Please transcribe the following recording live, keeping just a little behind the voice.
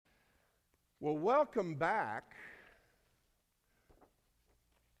Well, welcome back.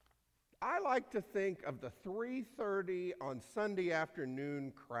 I like to think of the 3:30 on Sunday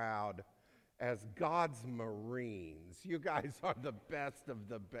afternoon crowd as God's Marines. You guys are the best of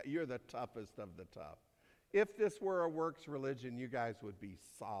the best. You're the toughest of the tough. If this were a works religion, you guys would be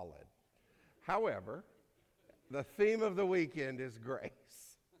solid. However, the theme of the weekend is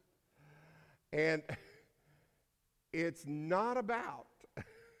grace. And it's not about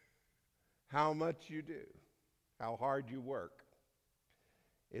how much you do, how hard you work.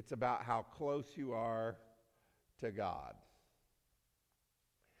 It's about how close you are to God.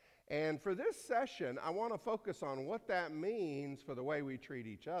 And for this session, I want to focus on what that means for the way we treat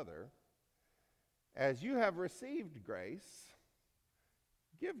each other. As you have received grace,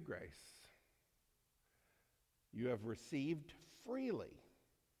 give grace. You have received freely,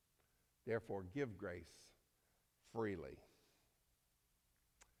 therefore give grace freely.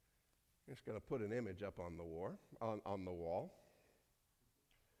 I'm just going to put an image up on the wall.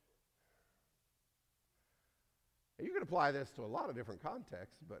 You can apply this to a lot of different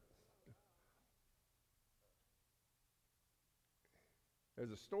contexts, but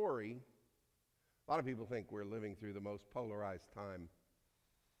there's a story. A lot of people think we're living through the most polarized time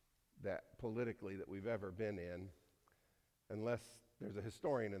politically that we've ever been in, unless there's a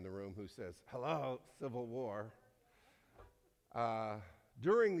historian in the room who says, hello, Civil War.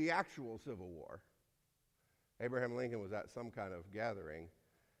 During the actual Civil War, Abraham Lincoln was at some kind of gathering,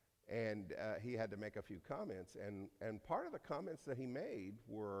 and he had to make a few comments. And part of the comments that he made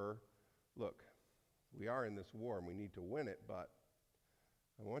were, look, we are in this war and we need to win it, but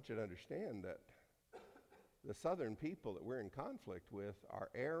I want you to understand that the Southern people that we're in conflict with are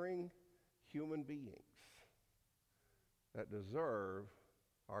erring human beings that deserve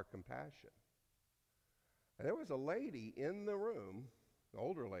our compassion. And there was a lady in the room, an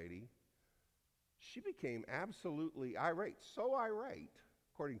older lady. She became absolutely irate, so irate,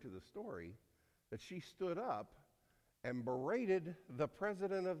 according to the story, that she stood up and berated the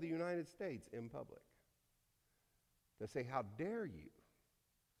President of the United States in public to say, how dare you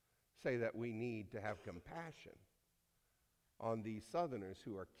say that we need to have compassion on these Southerners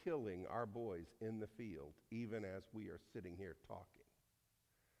who are killing our boys in the field, even as we are sitting here talking.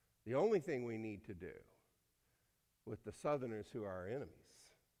 The only thing we need to do with the Southerners who are our enemies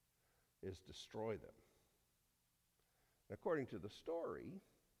is destroy them. And according to the story,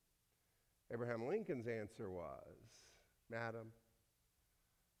 Abraham Lincoln's answer was, Madam,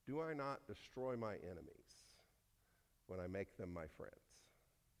 do I not destroy my enemies when I make them my friends?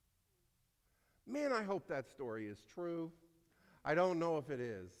 Man, I hope that story is true. I don't know if it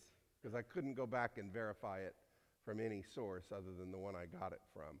is, because I couldn't go back and verify it from any source other than the one I got it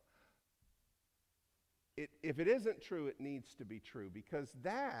from. If it isn't true, it needs to be true, because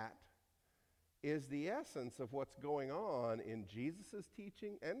that is the essence of what's going on in Jesus'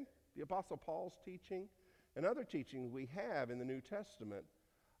 teaching and the Apostle Paul's teaching and other teachings we have in the New Testament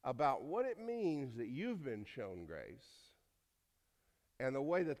about what it means that you've been shown grace and the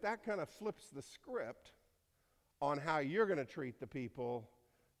way that that kind of flips the script on how you're going to treat the people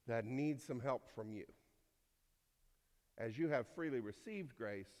that need some help from you. As you have freely received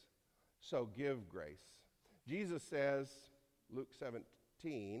grace, so give grace. Jesus says, Luke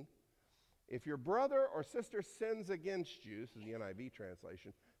 17, if your brother or sister sins against you, this is the NIV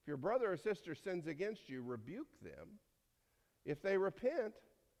translation, if your brother or sister sins against you, rebuke them. If they repent,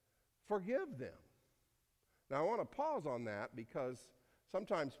 forgive them. Now I want to pause on that because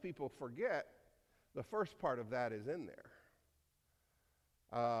sometimes people forget the first part of that is in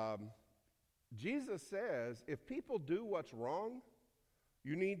there. Jesus says if people do what's wrong,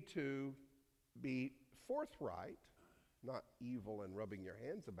 you need to be forthright, not evil and rubbing your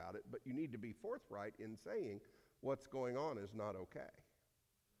hands about it, but you need to be forthright in saying what's going on is not okay.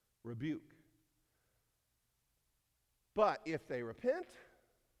 Rebuke. But if they repent,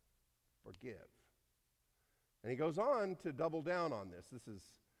 forgive. And he goes on to double down on this. This is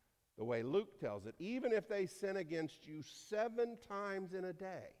the way Luke tells it. Even if they sin against you 7 times in a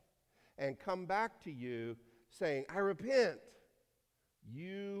day and come back to you saying, I repent,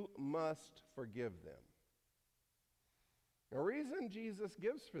 you must forgive them. The reason Jesus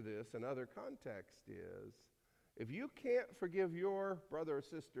gives for this in other contexts is, if you can't forgive your brother or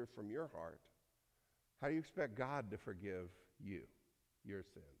sister from your heart, how do you expect God to forgive you, your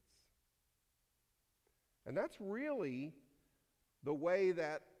sins? And that's really the way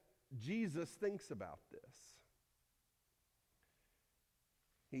that Jesus thinks about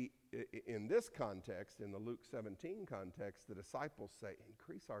this. In this context, in the Luke 17 context, the disciples say,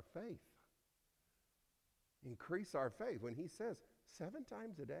 increase our faith. Increase our faith. When he says 7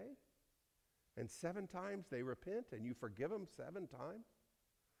 times a day, And 7 times they repent and you forgive them 7 times?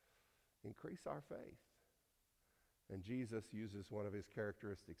 Increase our faith. And Jesus uses one of his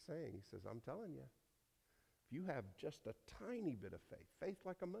characteristic sayings. He says, I'm telling you, if you have just a tiny bit of faith, faith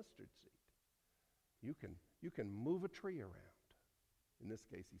like a mustard seed, you can move a tree around. In this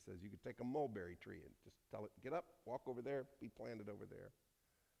case, he says, you could take a mulberry tree and just tell it, get up, walk over there, be planted over there,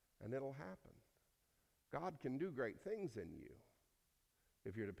 and it'll happen. God can do great things in you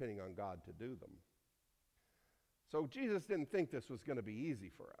if you're depending on God to do them. So Jesus didn't think this was going to be easy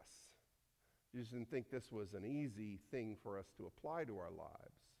for us. Jesus didn't think this was an easy thing for us to apply to our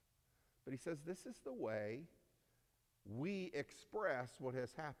lives. But he says this is the way we express what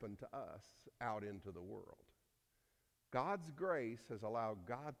has happened to us out into the world. God's grace has allowed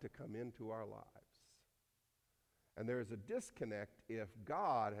God to come into our lives. And there is a disconnect if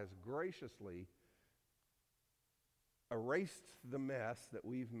God has graciously erased the mess that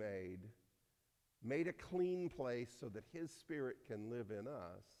we've made a clean place so that his Spirit can live in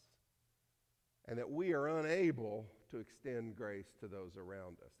us, and that we are unable to extend grace to those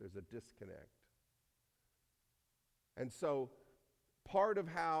around us. There's a disconnect. And so part of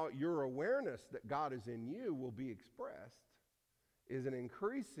how your awareness that God is in you will be expressed is an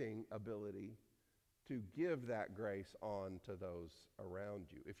increasing ability to give that grace on to those around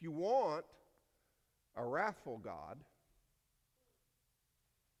you. If you want a wrathful God,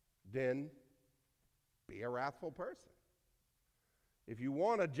 then be a wrathful person. If you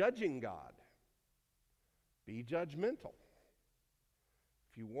want a judging God, be judgmental.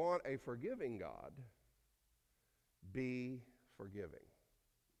 If you want a forgiving God, be forgiving.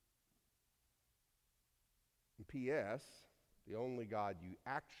 And P.S., the only God you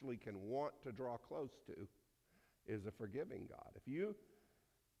actually can want to draw close to is a forgiving God. If you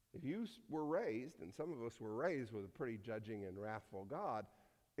were raised, and some of us were raised with a pretty judging and wrathful God,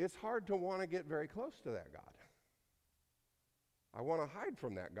 it's hard to want to get very close to that God. I want to hide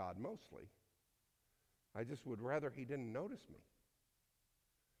from that God mostly. I just would rather he didn't notice me.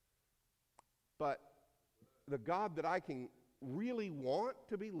 But the God that I can really want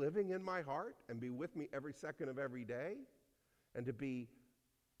to be living in my heart and be with me every second of every day, and to be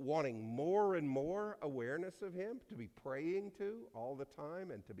wanting more and more awareness of him, to be praying to all the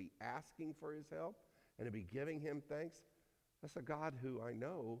time, and to be asking for his help, and to be giving him thanks, that's a God who I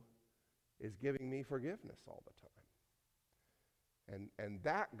know is giving me forgiveness all the time. And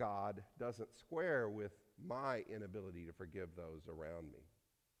that God doesn't square with my inability to forgive those around me.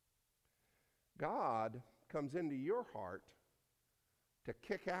 God comes into your heart to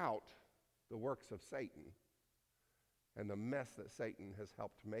kick out the works of Satan and the mess that Satan has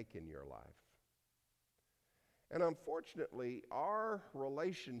helped make in your life. And unfortunately, our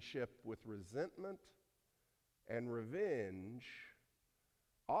relationship with resentment and revenge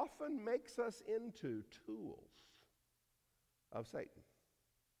often makes us into tools of Satan.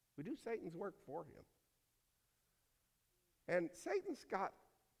 We do Satan's work for him. And Satan's got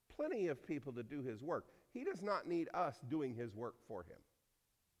plenty of people to do his work. He does not need us doing his work for him.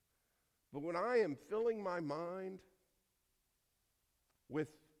 But when I am filling my mind with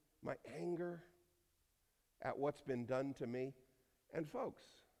my anger at what's been done to me, and folks,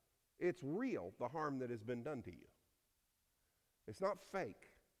 it's real, the harm that has been done to you. It's not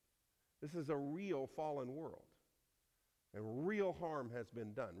fake. This is a real fallen world. And real harm has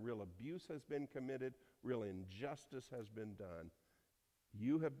been done. Real abuse has been committed. Real injustice has been done.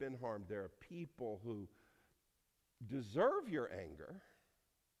 You have been harmed. There are people who deserve your anger.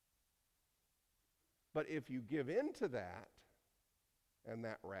 But if you give in to that and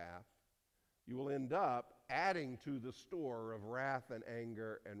that wrath, you will end up adding to the store of wrath and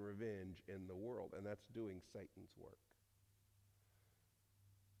anger and revenge in the world. And that's doing Satan's work.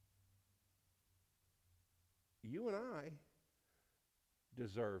 You and I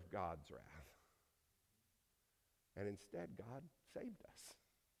deserve God's wrath. And instead, God saved us.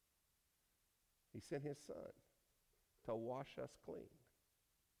 He sent his Son to wash us clean.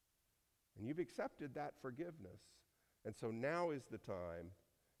 And you've accepted that forgiveness. And so now is the time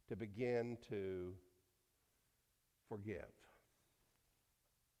to begin to forgive.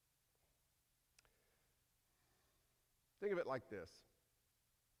 Think of it like this.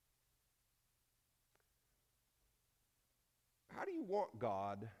 How do you want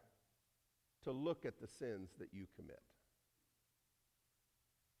God to look at the sins that you commit?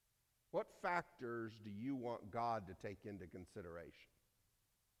 What factors do you want God to take into consideration?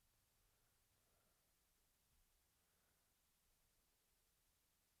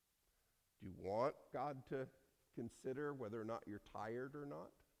 Do you want God to consider whether or not you're tired or not?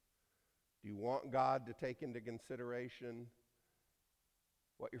 Do you want God to take into consideration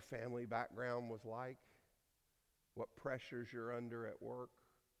what your family background was like, what pressures you're under at work.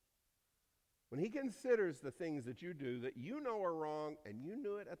 When he considers the things that you do that you know are wrong, and you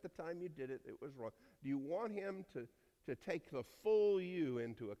knew it at the time you did it, it was wrong, do you want him to take the full you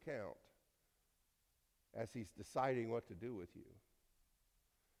into account as he's deciding what to do with you?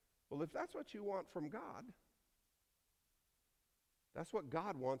 Well, if that's what you want from God, that's what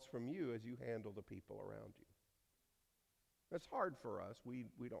God wants from you as you handle the people around you. That's hard for us. We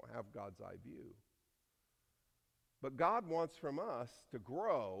don't have God's eye view. But God wants from us to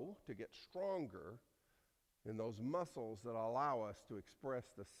grow, to get stronger in those muscles that allow us to express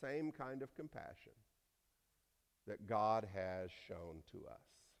the same kind of compassion that God has shown to us.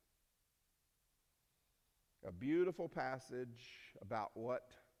 A beautiful passage about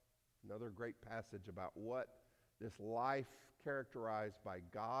another great passage about what this life characterized by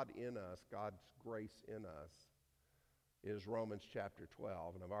God in us, God's grace in us, is Romans chapter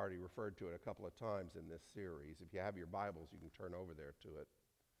 12, and I've already referred to it a couple of times in this series. If you have your Bibles, you can turn over there to it.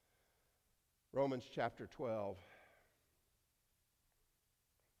 Romans chapter 12.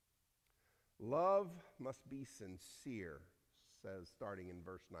 Love must be sincere, says starting in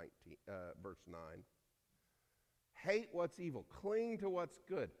verse 9. Hate what's evil, cling to what's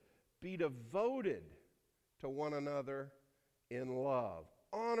good. Be devoted to one another in love.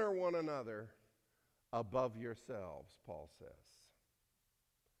 Honor one another above yourselves, Paul says.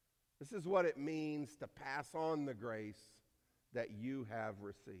 This is what it means to pass on the grace that you have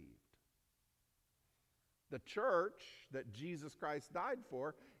received. The church that Jesus Christ died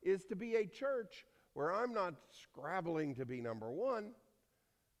for is to be a church where I'm not scrabbling to be number one.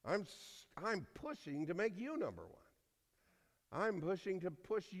 I'm pushing to make you number one. I'm pushing to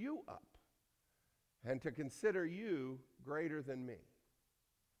push you up and to consider you greater than me.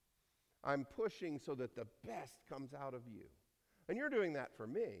 I'm pushing so that the best comes out of you. And you're doing that for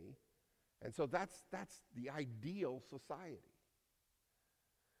me. And so that's the ideal society.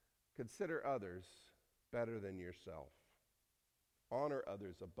 Consider others better than yourself. Honor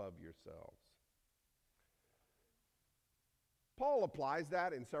others above yourselves. Paul applies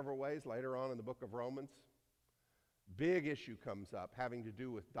that in several ways later on in the book of Romans. Big issue comes up having to do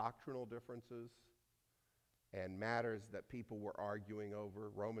with doctrinal differences and matters that people were arguing over.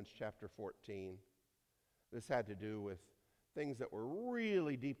 Romans chapter 14. This had to do with things that were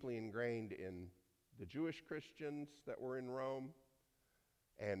really deeply ingrained in the Jewish Christians that were in Rome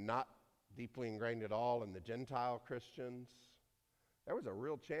and not deeply ingrained at all in the Gentile Christians. There was a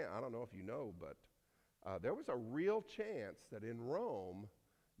real chance, I don't know if you know, but there was a real chance that in Rome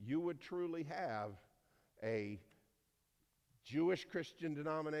you would truly have a Jewish Christian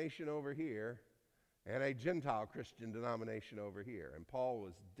denomination over here and a Gentile Christian denomination over here. And Paul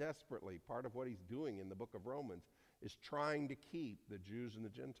was desperately, part of what he's doing in the book of Romans is trying to keep the Jews and the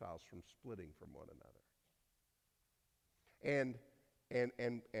Gentiles from splitting from one another.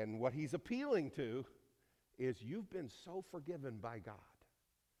 And what he's appealing to is you've been so forgiven by God.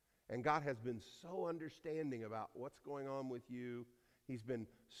 And God has been so understanding about what's going on with you. He's been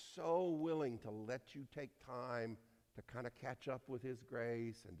so willing to let you take time to kind of catch up with his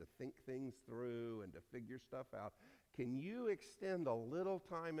grace and to think things through and to figure stuff out. Can you extend a little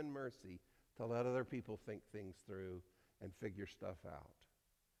time and mercy to let other people think things through and figure stuff out?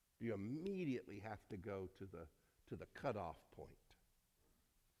 Do you immediately have to go to the cutoff point?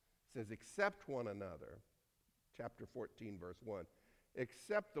 It says, accept one another, chapter 14, verse 1.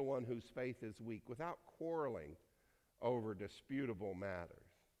 Accept the one whose faith is weak without quarreling over disputable matters.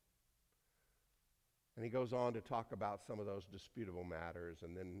 And he goes on to talk about some of those disputable matters,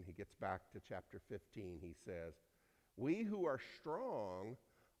 and then he gets back to chapter 15. He says, we who are strong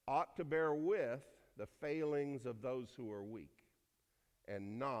ought to bear with the failings of those who are weak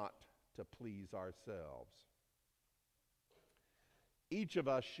and not to please ourselves. Each of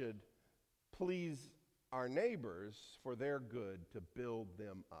us should please our neighbors for their good to build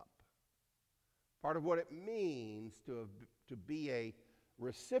them up. Part of what it means to be a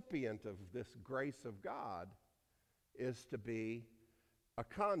recipient of this grace of God is to be a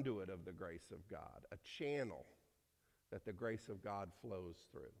conduit of the grace of God, a channel that the grace of God flows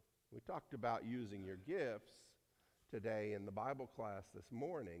through. We talked about using your gifts today in the Bible class this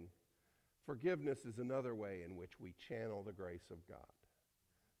morning. Forgiveness is another way in which we channel the grace of God.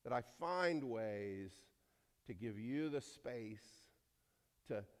 That I find ways to give you the space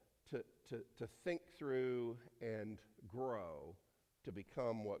to think through and grow to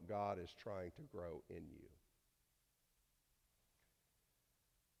become what God is trying to grow in you.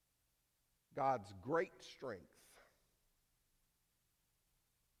 God's great strength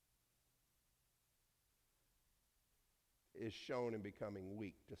is shown in becoming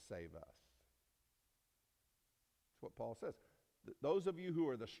weak to save us. That's what Paul says. Those of you who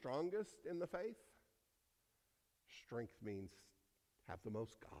are the strongest in the faith, strength means have the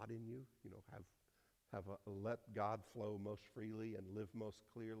most God in you, let God flow most freely and live most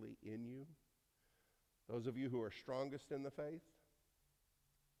clearly in you. Those of you who are strongest in the faith,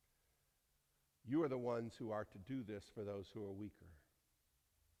 you are the ones who are to do this for those who are weaker.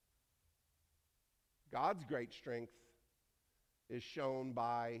 God's great strength is shown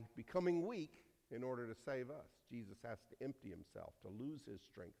by becoming weak in order to save us. Jesus has to empty himself, to lose his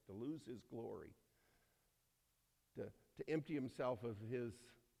strength, to lose his glory, to empty himself of his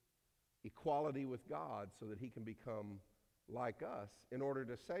equality with God so that he can become like us in order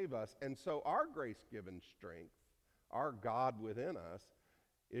to save us. And so our grace-given strength, our God within us,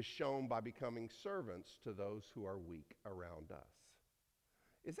 is shown by becoming servants to those who are weak around us.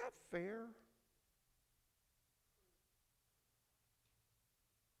 Is that fair?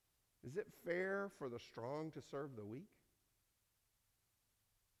 Is it fair for the strong to serve the weak?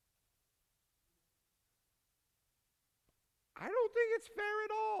 I don't think it's fair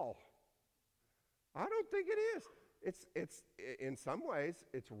at all. I don't think it is. It's in some ways,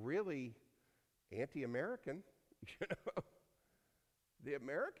 it's really anti-American. The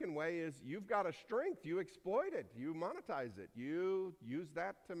American way is you've got a strength, you exploit it, you monetize it, you use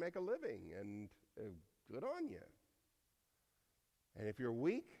that to make a living, and good on you. And if you're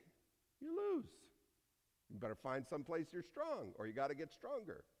weak, you lose. You better find some place you're strong, or you got to get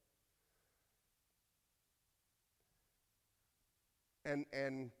stronger. And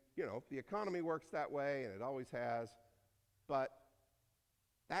the economy works that way, and it always has, but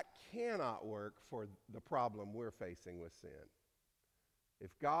that cannot work for the problem we're facing with sin.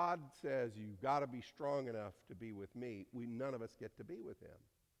 If God says you've got to be strong enough to be with me, none of us get to be with him.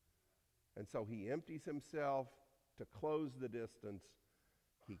 And so he empties himself to close the distance.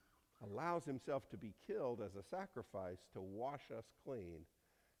 He allows himself to be killed as a sacrifice to wash us clean.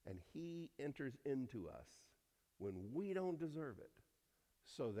 And he enters into us when we don't deserve it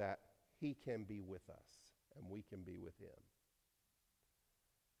so that he can be with us and we can be with him.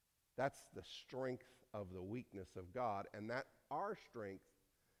 That's the strength of the weakness of God, and that our strength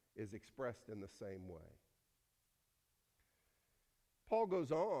is expressed in the same way. Paul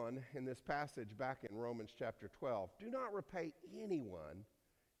goes on in this passage back in Romans chapter 12. Do not repay anyone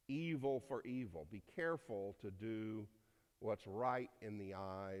evil for evil. Be careful to do what's right in the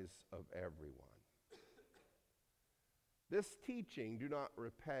eyes of everyone. This teaching, do not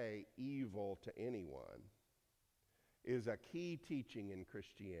repay evil to anyone, is a key teaching in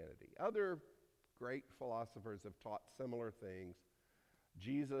Christianity. Other great philosophers have taught similar things.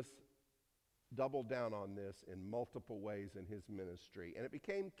 Jesus doubled down on this in multiple ways in his ministry, and it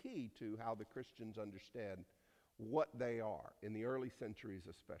became key to how the Christians understand what they are, in the early centuries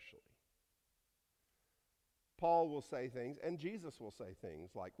especially. Paul will say things, and Jesus will say things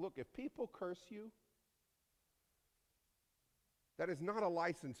like, look, if people curse you, that is not a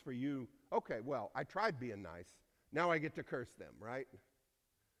license for you. Okay, well, I tried being nice. Now I get to curse them, right?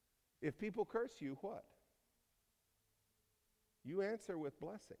 If people curse you, what? You answer with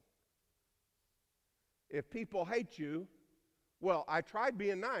blessing. If people hate you, well, I tried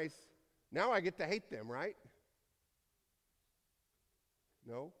being nice. Now I get to hate them, right?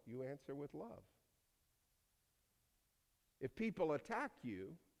 No, you answer with love. If people attack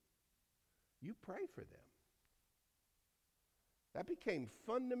you, you pray for them. That became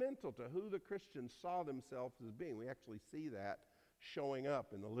fundamental to who the Christians saw themselves as being. We actually see that showing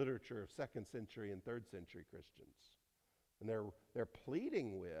up in the literature of 2nd century and 3rd century Christians. And they're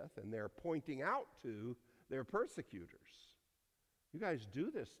pleading with and they're pointing out to their persecutors. You guys do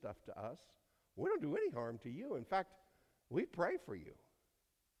this stuff to us. We don't do any harm to you. In fact, we pray for you.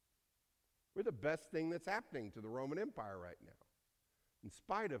 We're the best thing that's happening to the Roman Empire right now, in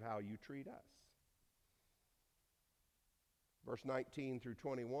spite of how you treat us. Verse 19 through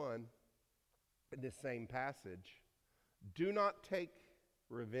 21, in this same passage, do not take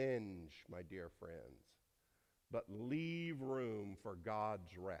revenge, my dear friends, but leave room for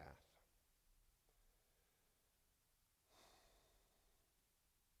God's wrath.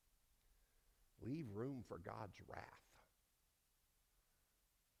 Leave room for God's wrath.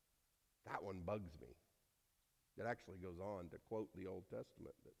 That one bugs me. It actually goes on to quote the Old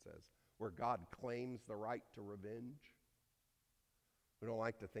Testament that says, where God claims the right to revenge. We don't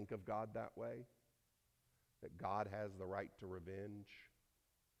like to think of God that way, that God has the right to revenge.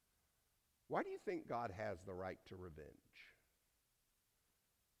 Why do you think God has the right to revenge?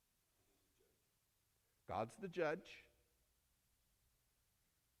 God's the judge.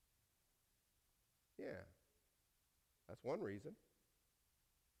 Yeah. That's one reason.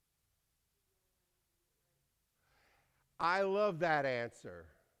 I love that answer.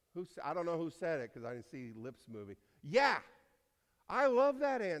 I don't know who said it because I didn't see lips moving. Yeah, I love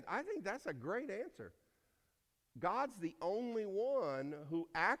that answer. I think that's a great answer. God's the only one who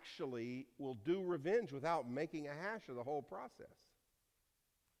actually will do revenge without making a hash of the whole process.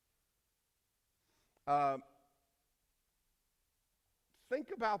 Think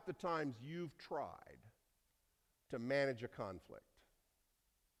about the times you've tried to manage a conflict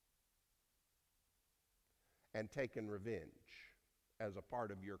and taken revenge as a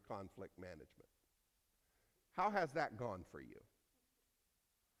part of your conflict management. How has that gone for you?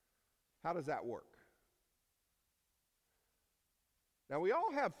 How does that work? Now, we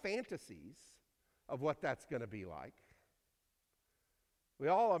all have fantasies of what that's going to be like. We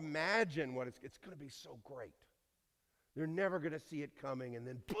all imagine what it's going to be so great. They're never going to see it coming, and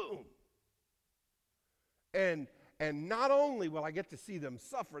then boom. And not only will I get to see them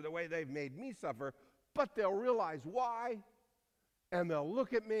suffer the way they've made me suffer, but they'll realize why, and they'll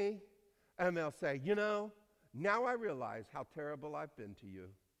look at me, and they'll say, you know, now I realize how terrible I've been to you.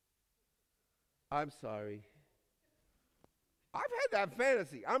 I'm sorry. I've had that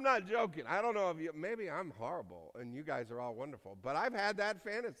fantasy. I'm not joking. I don't know if you, maybe I'm horrible and you guys are all wonderful, but I've had that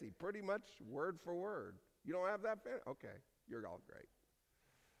fantasy pretty much word for word. You don't have that fantasy? Okay, you're all great.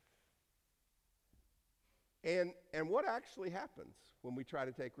 And what actually happens when we try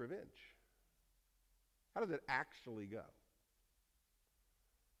to take revenge? How does it actually go?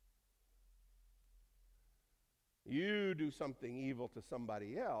 You do something evil to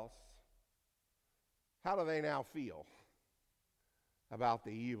somebody else, how do they now feel about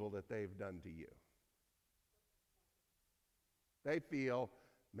the evil that they've done to you? They feel,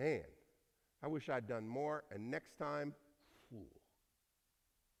 man, I wish I'd done more, and next time,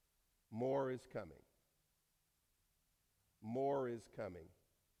 more is coming. More is coming.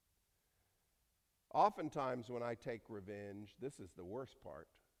 Oftentimes when I take revenge, this is the worst part.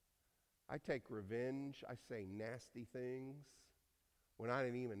 I take revenge, I say nasty things when I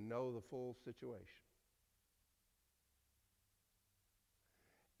didn't even know the full situation.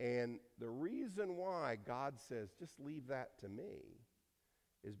 And the reason why God says, just leave that to me,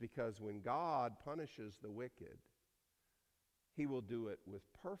 is because when God punishes the wicked, he will do it with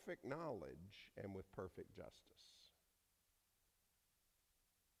perfect knowledge and with perfect justice.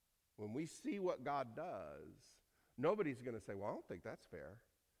 When we see what God does, nobody's going to say, well, I don't think that's fair.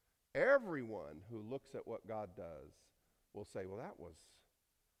 Everyone who looks at what God does will say, well, that was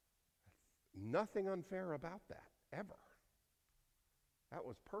nothing unfair about that, ever. That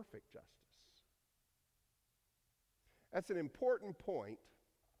was perfect justice. That's an important point.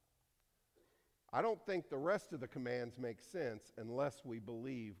 I don't think the rest of the commands make sense unless we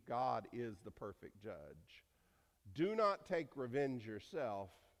believe God is the perfect judge. Do not take revenge yourself.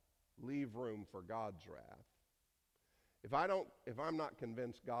 Leave room for God's wrath. If I'm not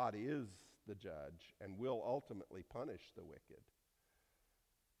convinced God is the judge and will ultimately punish the wicked,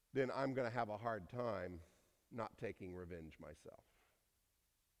 then I'm going to have a hard time not taking revenge myself.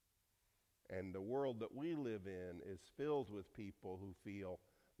 And the world that we live in is filled with people who feel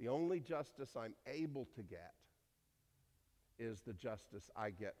the only justice I'm able to get is the justice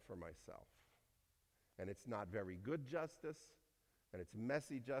I get for myself. And it's not very good justice, and it's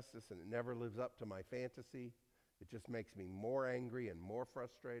messy justice, and it never lives up to my fantasy. It just makes me more angry and more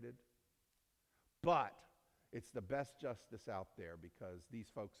frustrated. But it's the best justice out there because these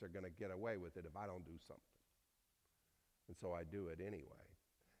folks are going to get away with it if I don't do something. And so I do it anyway.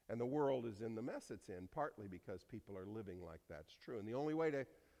 And the world is in the mess it's in, partly because people are living like that's true. And the only way to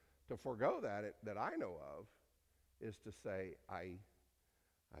forego that I know of is to say, I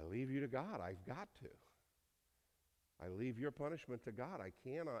leave you to God. I've got to. I leave your punishment to God. I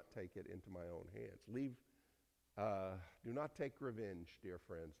cannot take it into my own hands. Do not take revenge, dear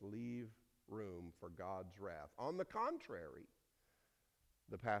friends. Leave room for God's wrath. On the contrary,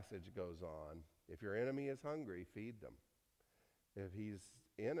 the passage goes on, if your enemy is hungry, feed them. If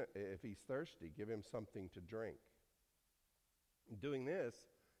he's thirsty, give him something to drink. In doing this,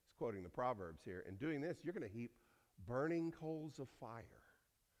 he's quoting the Proverbs here, in doing this, you're going to heap burning coals of fire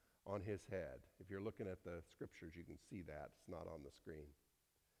on his head. If you're looking at the scriptures, you can see that. It's not on the screen.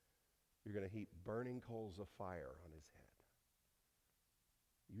 You're going to heap burning coals of fire on his head.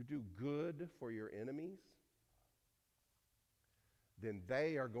 You do good for your enemies, then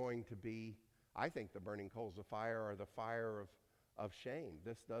they are going to be, I think the burning coals of fire are the fire of shame.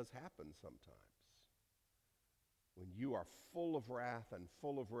 This does happen sometimes. When you are full of wrath and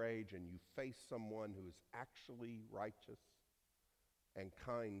full of rage and you face someone who is actually righteous and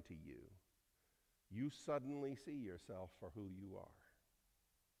kind to you, you suddenly see yourself for who you are.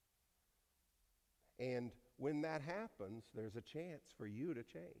 And when that happens, there's a chance for you to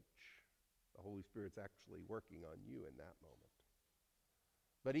change. The Holy Spirit's actually working on you in that moment.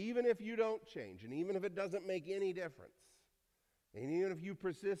 But even if you don't change, and even if it doesn't make any difference, and even if you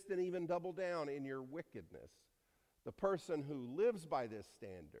persist and even double down in your wickedness, the person who lives by this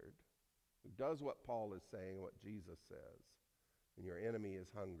standard, who does what Paul is saying, what Jesus says, when your enemy is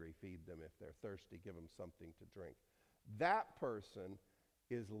hungry, feed them. If they're thirsty, give them something to drink. That person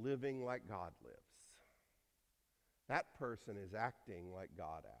is living like God lives. That person is acting like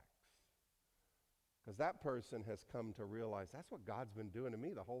God acts. Because that person has come to realize that's what God's been doing to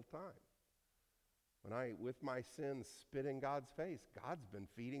me the whole time. When I, with my sins, spit in God's face, God's been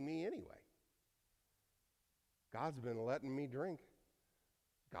feeding me anyway. God's been letting me drink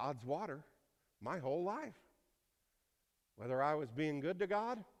God's water my whole life. Whether I was being good to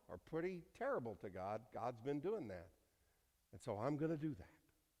God or pretty terrible to God, God's been doing that. And so I'm going to do that.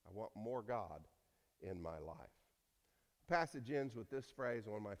 I want more God in my life. The passage ends with this phrase,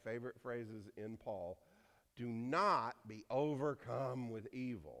 one of my favorite phrases in Paul: do not be overcome with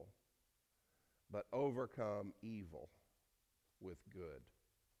evil, but overcome evil with good.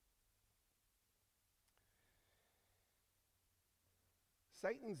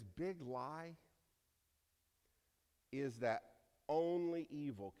 Satan's big lie is that only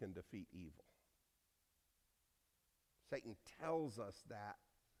evil can defeat evil. Satan tells us that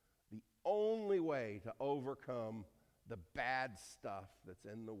the only way to overcome the bad stuff that's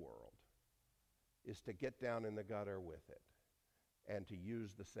in the world is to get down in the gutter with it and to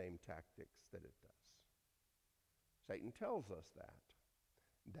use the same tactics that it does. Satan tells us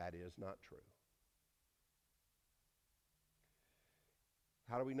that. That is not true.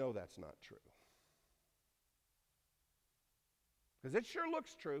 How do we know that's not true? Because it sure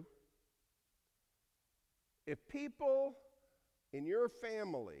looks true. If people in your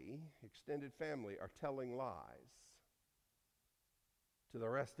family, extended family, are telling lies to the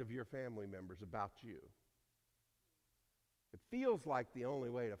rest of your family members about you, it feels like the only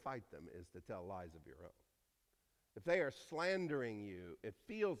way to fight them is to tell lies of your own. If they are slandering you, it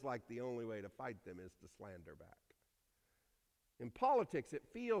feels like the only way to fight them is to slander back. In politics, it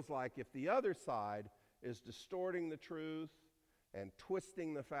feels like if the other side is distorting the truth and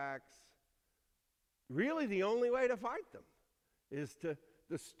twisting the facts, really the only way to fight them is to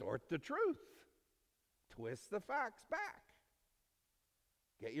distort the truth, twist the facts back,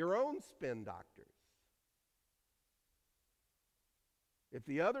 get your own spin doctors. If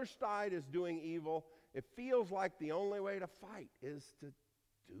the other side is doing evil, it feels like the only way to fight is to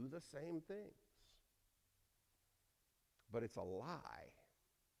do the same things. But it's a lie.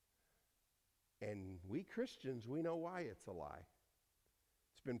 And we Christians, we know why it's a lie.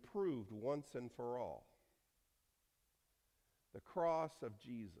 It's been proved once and for all. The cross of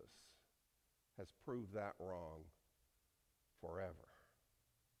Jesus has proved that wrong forever.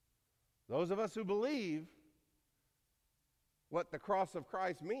 Those of us who believe what the cross of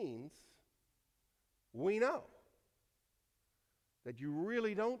Christ means, we know that you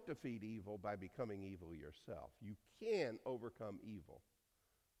really don't defeat evil by becoming evil yourself. You can overcome evil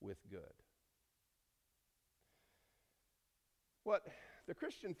with good. What the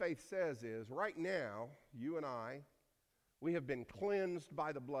Christian faith says is, right now, you and I, we have been cleansed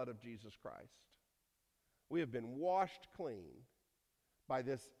by the blood of Jesus Christ. We have been washed clean by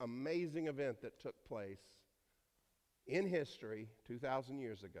this amazing event that took place in history 2,000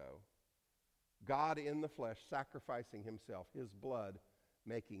 years ago. God in the flesh sacrificing himself, his blood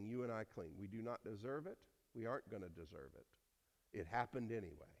making you and I clean. We do not deserve it. We aren't going to deserve it. It happened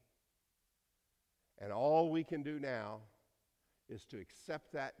anyway. And all we can do now is to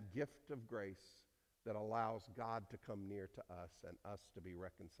accept that gift of grace that allows God to come near to us and us to be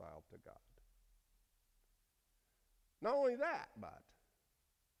reconciled to God. Not only that, but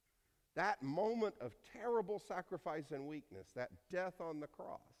that moment of terrible sacrifice and weakness, that death on the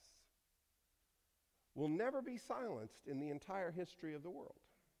cross, will never be silenced in the entire history of the world.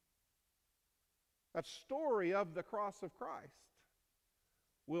 That story of the cross of Christ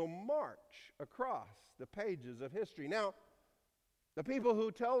will march across the pages of history. Now, the people who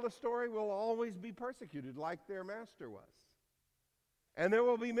tell the story will always be persecuted like their master was. And there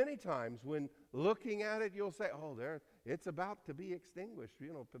will be many times when looking at it, you'll say, oh, it's about to be extinguished.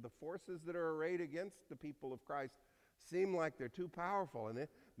 You know, the forces that are arrayed against the people of Christ seem like they're too powerful, and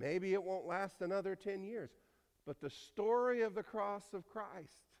maybe it won't last another 10 years. But the story of the cross of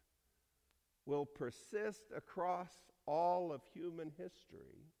Christ will persist across all of human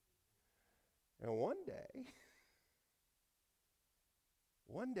history. And one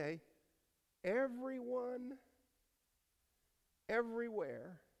day, Everyone,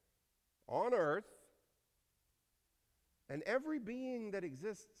 everywhere on earth, and every being that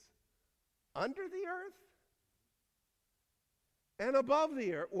exists under the earth and above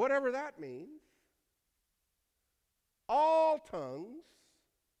the earth, whatever that means, all tongues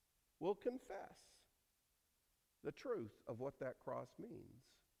will confess the truth of what that cross means.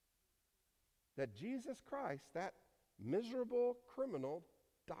 That Jesus Christ, that miserable criminal,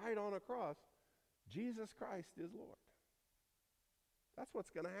 died on a cross. Jesus Christ is Lord. That's what's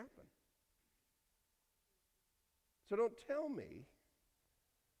going to happen. So don't tell me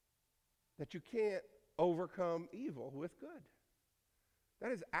that you can't overcome evil with good.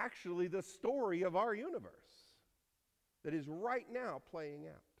 That is actually the story of our universe that is right now playing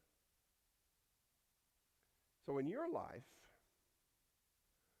out. So in your life,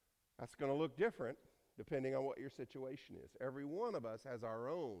 that's going to look different depending on what your situation is. Every one of us has our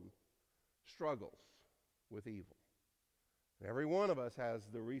own struggles with evil. And every one of us has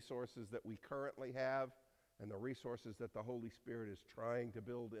the resources that we currently have and the resources that the Holy Spirit is trying to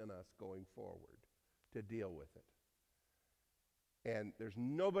build in us going forward to deal with it. And there's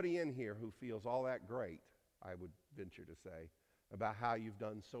nobody in here who feels all that great, I would venture to say, about how you've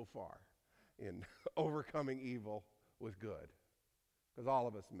done so far in overcoming evil with good. Because all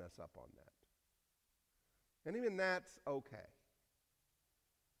of us mess up on that. And even that's okay.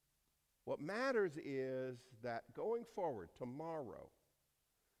 What matters is that going forward, tomorrow,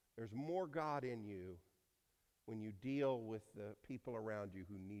 there's more God in you when you deal with the people around you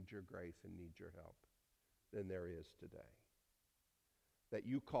who need your grace and need your help than there is today. That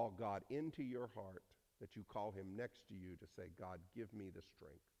you call God into your heart, that you call him next to you to say, God, give me the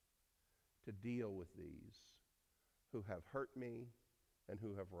strength to deal with these who have hurt me and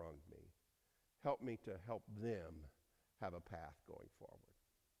who have wronged me. Help me to help them have a path going forward.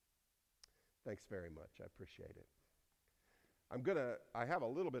 Thanks very much. I appreciate it. I have a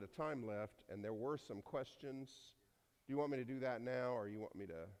little bit of time left, and there were some questions. Do you want me to do that now, or you want me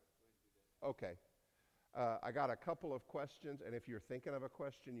to? Okay. I got a couple of questions, and if you're thinking of a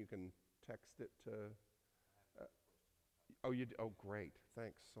question, you can text it to. Oh, great.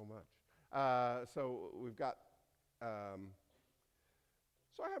 Thanks so much. So we've got.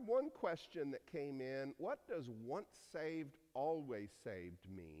 So I had one question that came in. What does once saved, always saved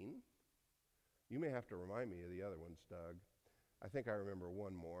mean? You may have to remind me of the other ones, Doug. I think I remember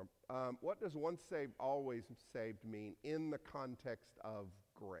one more. What does once saved, always saved mean in the context of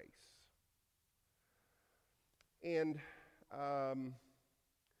grace? And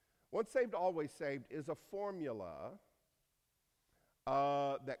once saved, always saved is a formula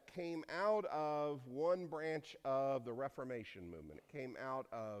that came out of one branch of the Reformation movement. It came out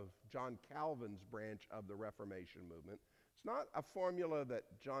of John Calvin's branch of the Reformation movement. It's not a formula that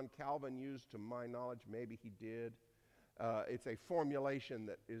John Calvin used, to my knowledge. Maybe he did. It's a formulation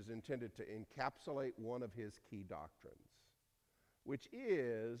that is intended to encapsulate one of his key doctrines, which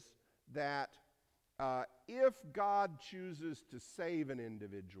is that if God chooses to save an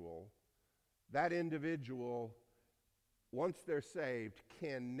individual, that individual, once they're saved,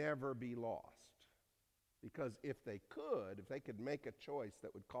 can never be lost. Because if they could make a choice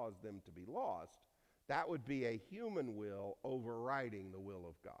that would cause them to be lost, that would be a human will overriding the will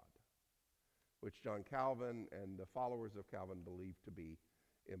of God, which John Calvin and the followers of Calvin believed to be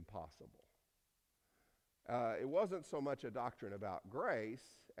impossible. It wasn't so much a doctrine about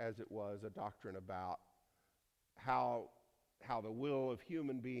grace as it was a doctrine about how the will of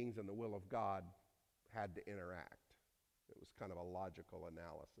human beings and the will of God had to interact. It was kind of a logical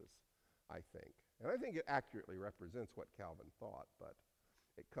analysis, I think. And I think it accurately represents what Calvin thought, but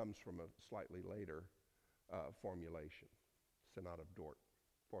it comes from a slightly later formulation, Synod of Dort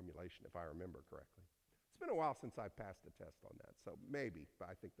formulation, if I remember correctly. It's been a while since I passed a test on that, so maybe, but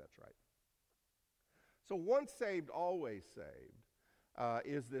I think that's right. So once saved, always saved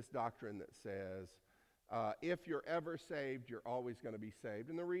is this doctrine that says, if you're ever saved, you're always going to be saved.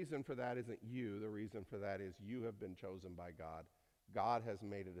 And the reason for that isn't you. The reason for that is you have been chosen by God. God has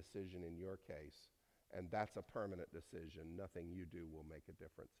made a decision in your case, and that's a permanent decision. Nothing you do will make a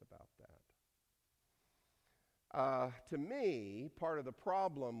difference about that. To me, part of the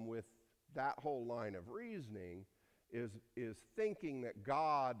problem with that whole line of reasoning is thinking that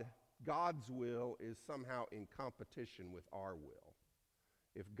God's will is somehow in competition with our will.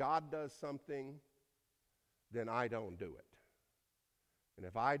 If God does something, then I don't do it. And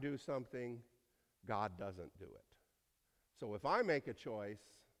if I do something, God doesn't do it. So if I make a choice,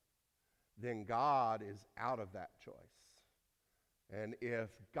 then God is out of that choice. And if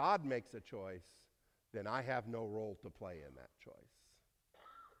God makes a choice, then I have no role to play in that choice.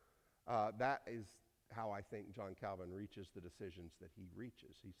 That is how I think John Calvin reaches the decisions that he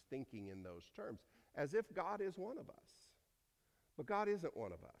reaches. He's thinking in those terms, as if God is one of us. But God isn't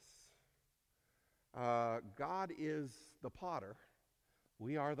one of us. God is the potter.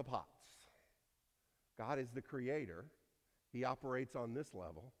 We are the pots. God is the creator. He operates on this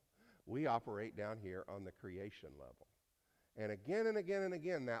level. We operate down here on the creation level. And again and again and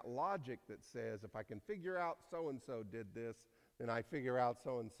again, that logic that says, if I can figure out so-and-so did this, then I figure out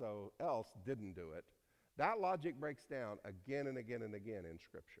so-and-so else didn't do it. That logic breaks down again and again and again in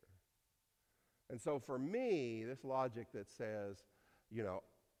Scripture. And so for me, this logic that says,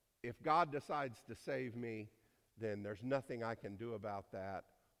 if God decides to save me, then there's nothing I can do about that,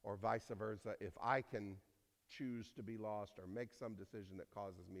 or vice versa. If I can choose to be lost or make some decision that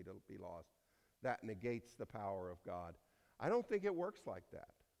causes me to be lost, that negates the power of God. I don't think it works like that.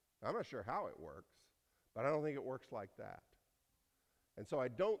 I'm not sure how it works, but I don't think it works like that. And so I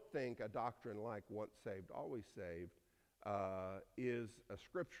don't think a doctrine like once saved, always saved is a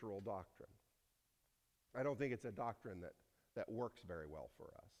scriptural doctrine. I don't think it's a doctrine that works very well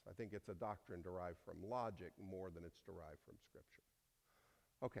for us. I think it's a doctrine derived from logic more than it's derived from Scripture.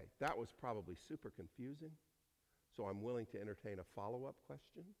 Okay, that was probably super confusing, so I'm willing to entertain a follow-up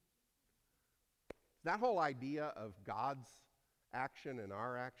question. That whole idea of God's action and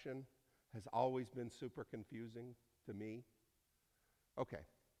our action has always been super confusing to me. Okay,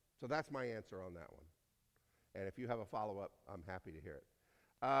 so that's my answer on that one. And if you have a follow-up, I'm happy to hear it.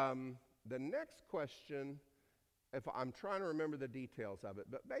 The next question, if I'm trying to remember the details of it,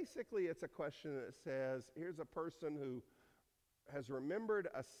 but basically it's a question that says, here's a person who has remembered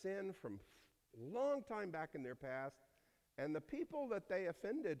a sin from a long time back in their past, and the people that they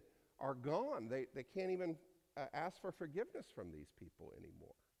offended are gone. They can't even ask for forgiveness from these people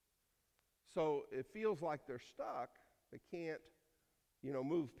anymore. So it feels like they're stuck. They can't,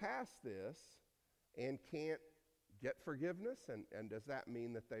 move past this and can't get forgiveness. And does that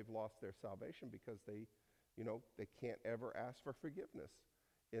mean that they've lost their salvation because they can't ever ask for forgiveness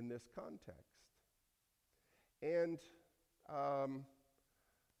in this context? And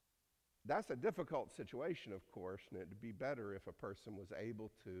that's a difficult situation, of course, and it'd be better if a person was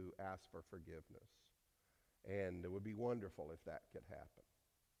able to ask for forgiveness. And it would be wonderful if that could happen.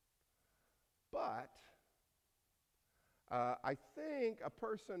 But I think a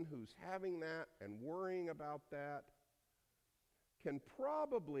person who's having that and worrying about that can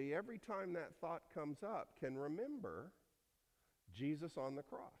probably, every time that thought comes up, can remember Jesus on the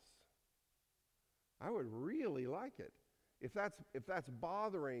cross. I would really like it. If that's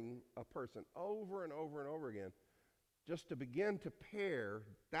bothering a person over and over and over again, just to begin to pair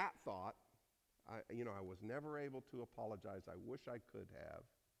that thought, I was never able to apologize, I wish I could have,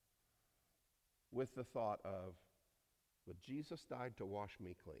 with the thought of, but Jesus died to wash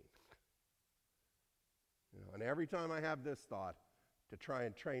me clean. And every time I have this thought, to try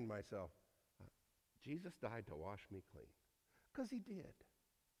and train myself, Jesus died to wash me clean. Because he did.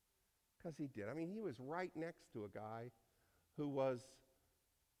 Because he did. I mean, he was right next to a guy who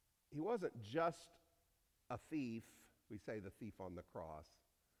he wasn't just a thief. We say the thief on the cross.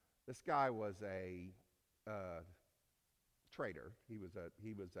 This guy was a traitor. He was a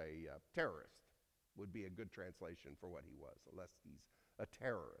terrorist, would be a good translation for what he was, unless he's a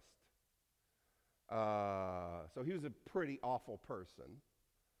terrorist. So he was a pretty awful person,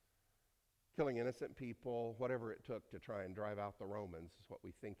 killing innocent people, whatever it took to try and drive out the Romans is what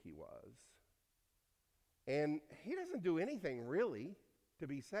we think he was. And he doesn't do anything really to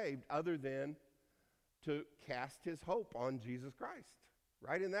be saved other than to cast his hope on Jesus Christ,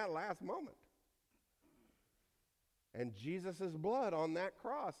 right in that last moment. And Jesus' blood on that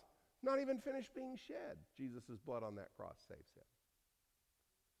cross, not even finished being shed, Jesus' blood on that cross saves him.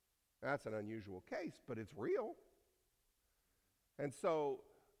 That's an unusual case, but it's real. And so,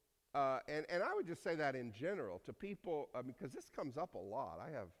 and I would just say that in general to people, because this comes up a lot. I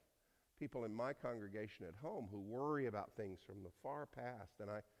have people in my congregation at home who worry about things from the far past.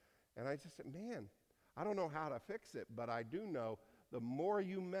 And I just said, man, I don't know how to fix it, but I do know the more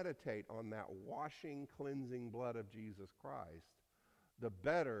you meditate on that washing, cleansing blood of Jesus Christ, the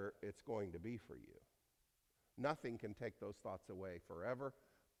better it's going to be for you. Nothing can take those thoughts away forever,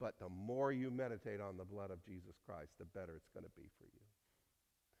 but the more you meditate on the blood of Jesus Christ, the better it's going to be for you.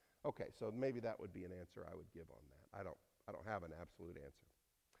 Okay, so maybe that would be an answer I would give on that. I don't have an absolute answer.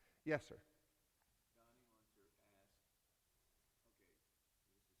 Yes, sir.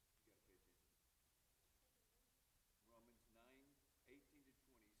 Donnie wants to ask, Romans 9:18 to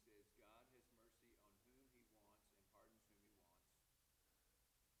 20 says, God has mercy on whom he wants and pardons whom he wants.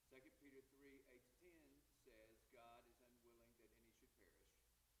 2 Peter 3:8 to 10 says, God is unwilling that any should perish.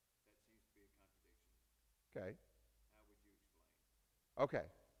 That Okay. How would you explain? Okay.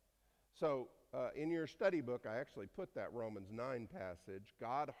 So in your study book, I actually put that Romans 9 passage.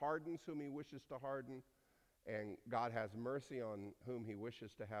 God hardens whom he wishes to harden, and God has mercy on whom he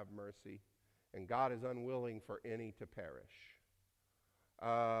wishes to have mercy, and God is unwilling for any to perish.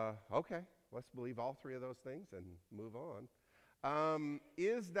 Okay, let's believe all three of those things and move on.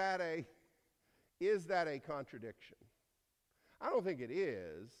 Is that a contradiction? I don't think it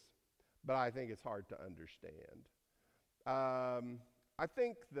is, but I think it's hard to understand. I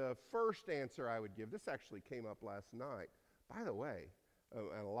think the first answer I would give, this actually came up last night. By the way,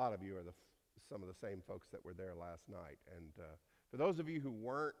 and a lot of you are some of the same folks that were there last night. And for those of you who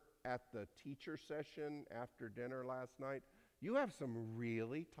weren't at the teacher session after dinner last night, you have some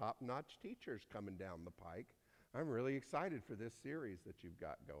really top-notch teachers coming down the pike. I'm really excited for this series that you've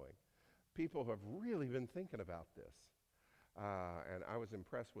got going. People have really been thinking about this. And I was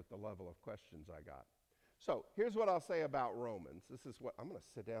impressed with the level of questions I got. So here's what I'll say about Romans. I'm going to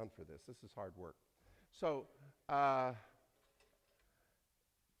sit down for this. This is hard work. So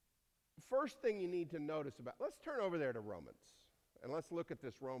first thing you need to notice let's turn over there to Romans. And let's look at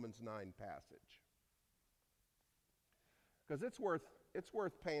this Romans 9 passage. Because it's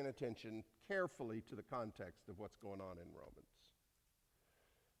worth paying attention carefully to the context of what's going on in Romans.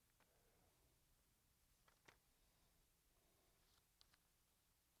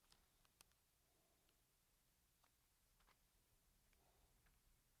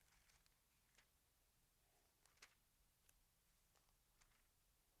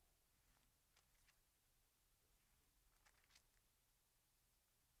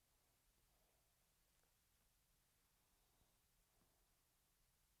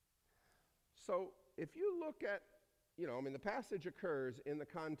 So if you look at, the passage occurs in the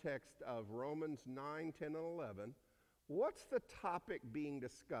context of Romans 9, 10, and 11. What's the topic being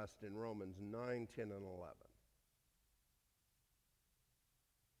discussed in Romans 9, 10, and 11?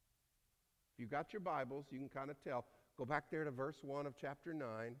 If you've got your Bibles, you can kind of tell. Go back there to verse 1 of chapter 9,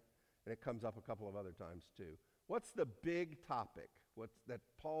 and it comes up a couple of other times too. What's the big topic that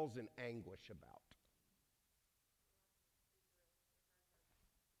Paul's in anguish about?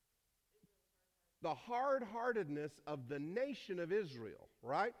 The hard-heartedness of the nation of Israel,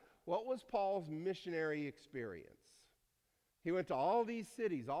 right? What was Paul's missionary experience? He went to all these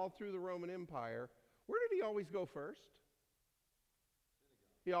cities, all through the Roman Empire. Where did he always go first?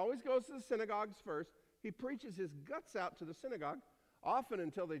 He always goes to the synagogues first. He preaches his guts out to the synagogue, often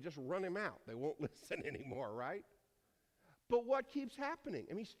until they just run him out. They won't listen anymore, right? But what keeps happening?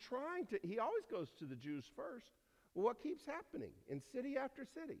 He always goes to the Jews first. Well, what keeps happening in city after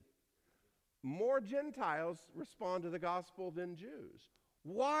city? More Gentiles respond to the gospel than Jews.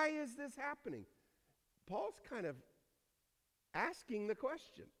 Why is this happening? Paul's kind of asking the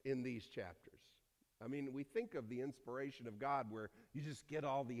question in these chapters. I mean, we think of the inspiration of God where you just get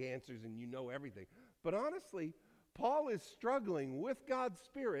all the answers and you know everything. But honestly, Paul is struggling with God's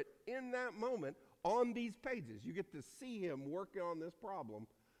Spirit in that moment on these pages. You get to see him working on this problem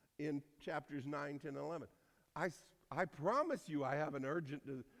in chapters 9, 10, and 11. I promise you I have an urgent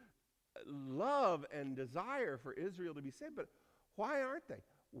love and desire for Israel to be saved, but why aren't they?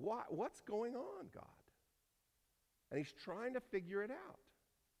 What's going on, God? And he's trying to figure it out.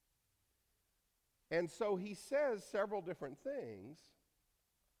 And so he says several different things.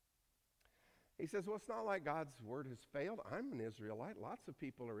 He says, well, it's not like God's word has failed. I'm an Israelite. Lots of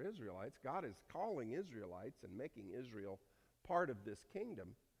people are Israelites. God is calling Israelites and making Israel part of this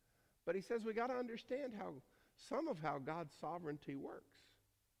kingdom. But he says we got to understand some of how God's sovereignty works.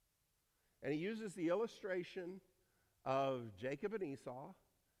 And he uses the illustration of Jacob and Esau,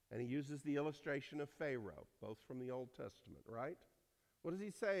 and he uses the illustration of Pharaoh, both from the Old Testament, right? What does he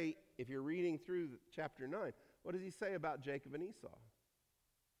say, if you're reading through chapter 9, what does he say about Jacob and Esau?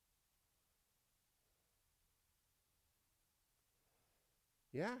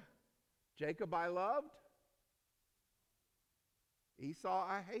 Yeah, Jacob I loved, Esau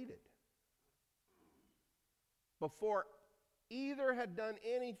I hated. Before either had done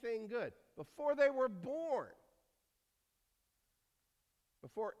anything good, before they were born,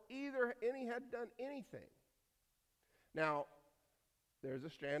 before any had done anything. Now, there's a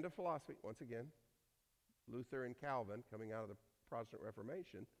strand of philosophy, once again, Luther and Calvin, coming out of the Protestant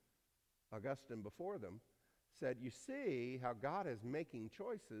Reformation, Augustine before them, said, you see how God is making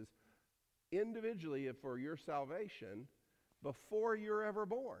choices individually for your salvation before you're ever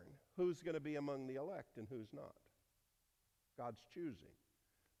born. Who's going to be among the elect and who's not? God's choosing.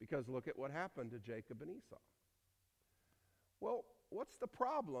 Because look at what happened to Jacob and Esau. Well, what's the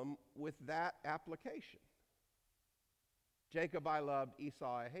problem with that application? Jacob I loved,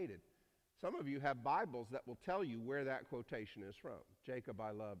 Esau I hated. Some of you have Bibles that will tell you where that quotation is from. Jacob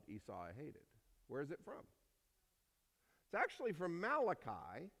I loved, Esau I hated. Where is it from? It's actually from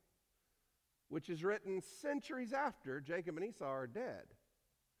Malachi, which is written centuries after Jacob and Esau are dead.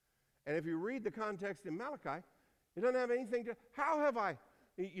 And if you read the context in Malachi, it doesn't have anything to, how have I,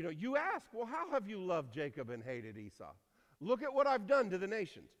 you ask, well, how have you loved Jacob and hated Esau? Look at what I've done to the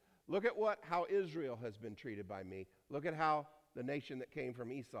nations. Look at how Israel has been treated by me. Look at how the nation that came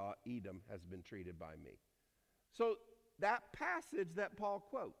from Esau, Edom, has been treated by me. So that passage that Paul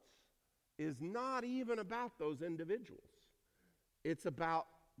quotes is not even about those individuals. It's about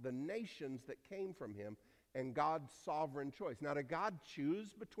the nations that came from him and God's sovereign choice. Now, did God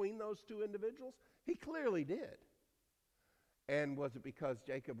choose between those two individuals? He clearly did. And was it because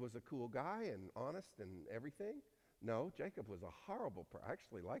Jacob was a cool guy and honest and everything? No, Jacob was a horrible person. I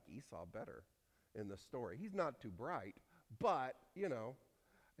actually like Esau better in the story. He's not too bright, but,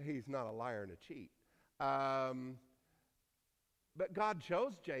 he's not a liar and a cheat. But God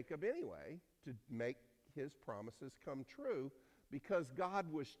chose Jacob anyway to make his promises come true because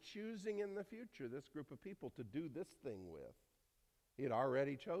God was choosing in the future this group of people to do this thing with. He had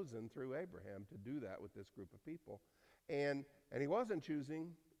already chosen through Abraham to do that with this group of people. And he wasn't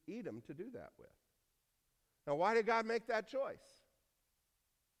choosing Edom to do that with. Now, why did God make that choice?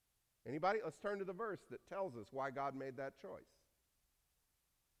 Anybody? Let's turn to the verse that tells us why God made that choice.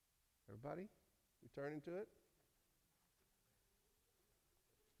 Everybody? You turning to it?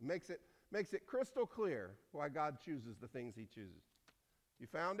 Makes it crystal clear why God chooses the things he chooses. You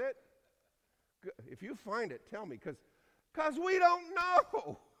found it? Good. If you find it, tell me, because we don't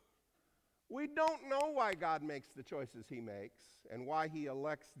know. We don't know why God makes the choices he makes and why he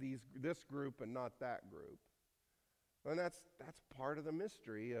elects this group and not that group. And that's part of the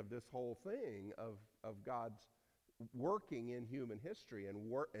mystery of this whole thing of God's working in human history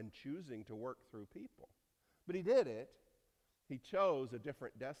and choosing to work through people. But he did it. He chose a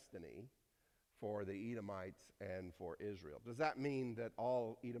different destiny for the Edomites and for Israel. Does that mean that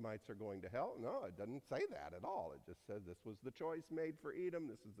all Edomites are going to hell? No, it doesn't say that at all. It just says this was the choice made for Edom.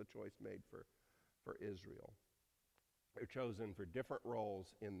 This is the choice made for Israel. They're chosen for different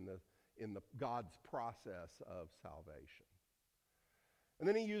roles in the God's process of salvation. And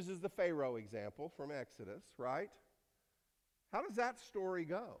then he uses the Pharaoh example from Exodus, right? How does that story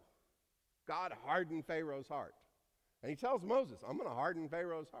go? God hardened Pharaoh's heart. And he tells Moses, I'm going to harden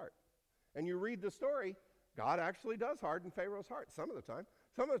Pharaoh's heart. And you read the story, God actually does harden Pharaoh's heart some of the time.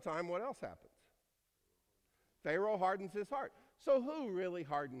 Some of the time, what else happens? Pharaoh hardens his heart. So who really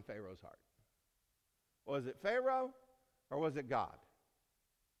hardened Pharaoh's heart? Was it Pharaoh or was it God?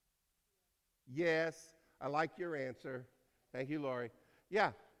 Yes, I like your answer. Thank you, Lori.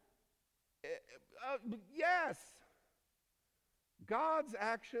 Yeah. Yes. God's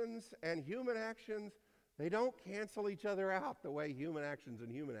actions and human actions, they don't cancel each other out the way human actions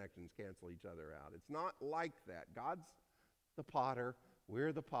and human actions cancel each other out. It's not like that. God's the potter,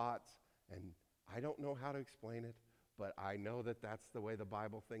 we're the pots, and I don't know how to explain it, but I know that that's the way the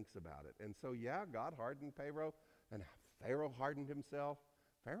Bible thinks about it. And so, yeah, God hardened Pharaoh, and Pharaoh hardened himself.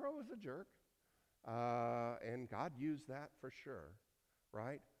 Pharaoh was a jerk, and God used that for sure,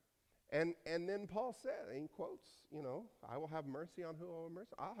 right? And then Paul said, in quotes, I will have mercy on who I will have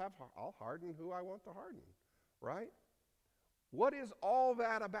mercy. I'll harden who I want to harden, right? What is all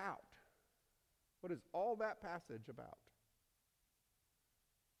that about? What is all that passage about?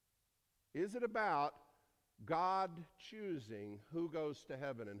 Is it about God choosing who goes to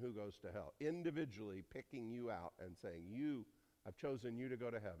heaven and who goes to hell, individually picking you out and saying, I've chosen you to go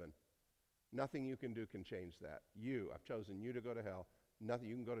to heaven. Nothing you can do can change that. I've chosen you to go to hell. Nothing,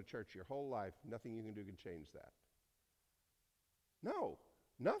 you can go to church your whole life. Nothing you can do can change that. No,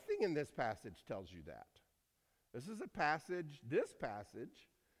 nothing in this passage tells you that. This passage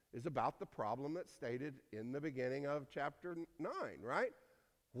is about the problem that's stated in the beginning of chapter 9, right?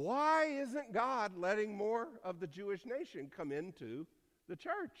 Why isn't God letting more of the Jewish nation come into the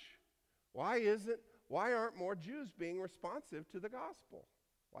church? Why aren't more Jews being responsive to the gospel?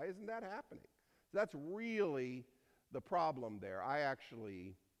 Why isn't that happening? So that's really the problem there. I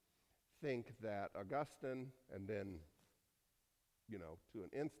actually think that Augustine, and then, to an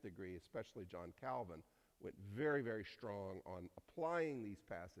nth degree, especially John Calvin, went very, very strong on applying these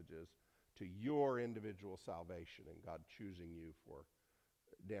passages to your individual salvation and God choosing you for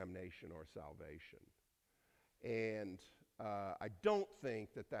damnation or salvation. And I don't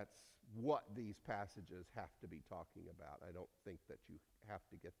think that that's what these passages have to be talking about. I don't think that you have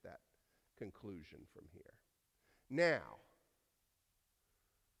to get that conclusion from here. Now,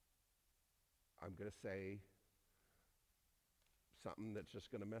 I'm going to say something that's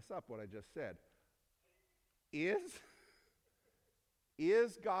just going to mess up what I just said.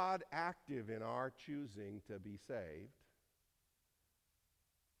 Is God active in our choosing to be saved?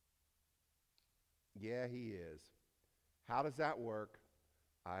 Yeah, he is. How does that work?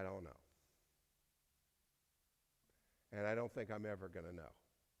 I don't know. And I don't think I'm ever going to know.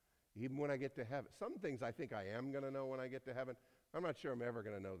 Even when I get to heaven. Some things I think I am going to know when I get to heaven. I'm not sure I'm ever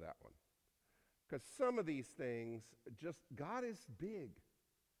going to know that one. Because some of these things, God is big.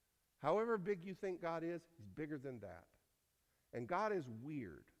 However big you think God is, he's bigger than that. And God is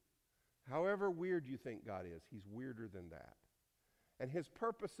weird. However weird you think God is, he's weirder than that. And his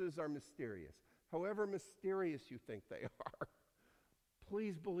purposes are mysterious. However mysterious you think they are,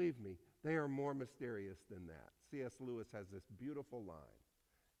 please believe me, they are more mysterious than that. C.S. Lewis has this beautiful line.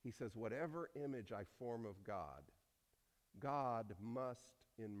 He says, whatever image I form of God, God must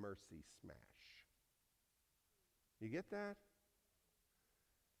in mercy smash. You get that?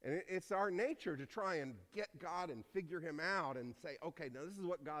 And it's our nature to try and get God and figure him out and say, okay, now this is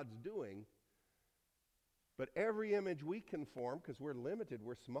what God's doing. But every image we can form, because we're limited,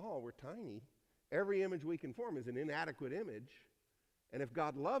 we're small, we're tiny, every image we can form is an inadequate image. And if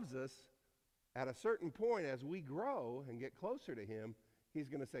God loves us, at a certain point as we grow and get closer to him, he's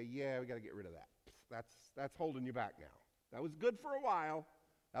going to say, yeah, we got to get rid of that. That's holding you back now. That was good for a while.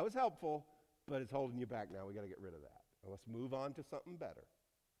 That was helpful, but it's holding you back now. We got to get rid of that. And let's move on to something better.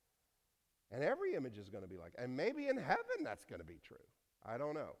 And every image is going to be like, and maybe in heaven that's going to be true. I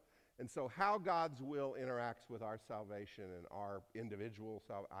don't know. And so how God's will interacts with our salvation and our individual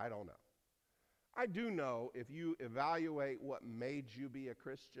salvation, I don't know. I do know if you evaluate what made you be a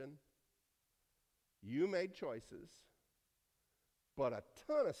Christian, you made choices, but a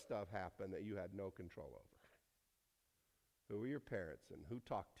ton of stuff happened that you had no control over. Who were your parents and who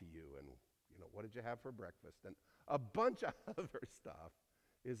talked to you and what did you have for breakfast? And a bunch of other stuff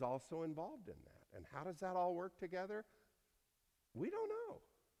is also involved in that. And how does that all work together? We don't know.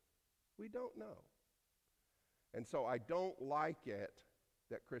 We don't know. And so I don't like it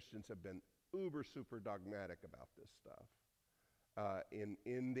that Christians have been uber super dogmatic about this stuff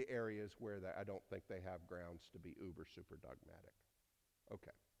in the areas where I don't think they have grounds to be uber super dogmatic.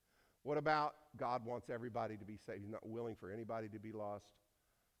 Okay. What about God wants everybody to be saved? He's not willing for anybody to be lost.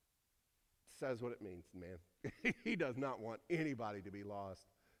 Says what it means, man. He does not want anybody to be lost.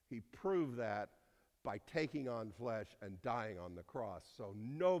 He proved that by taking on flesh and dying on the cross, so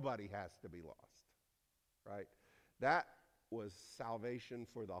nobody has to be lost, right? That was salvation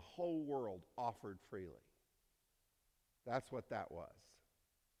for the whole world offered freely. That's what that was.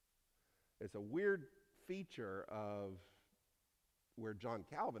 It's a weird feature of where John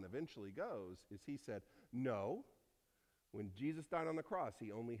Calvin eventually goes, is he said, no, when Jesus died on the cross,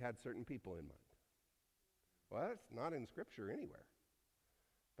 he only had certain people in mind. Well, that's not in Scripture anywhere.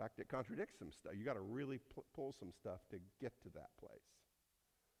 In fact, it contradicts some stuff. You got to really pull some stuff to get to that place.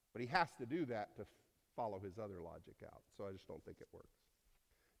 But he has to do that to follow his other logic out. So I just don't think it works.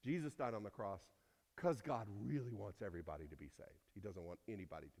 Jesus died on the cross because God really wants everybody to be saved. He doesn't want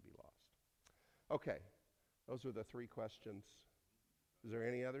anybody to be lost. Okay, those are the 3 questions. Is there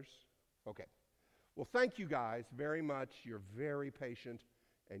any others? Okay. Well, thank you guys very much. You're very patient,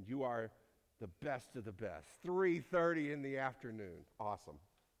 and you are the best of the best. 3:30 in the afternoon. Awesome.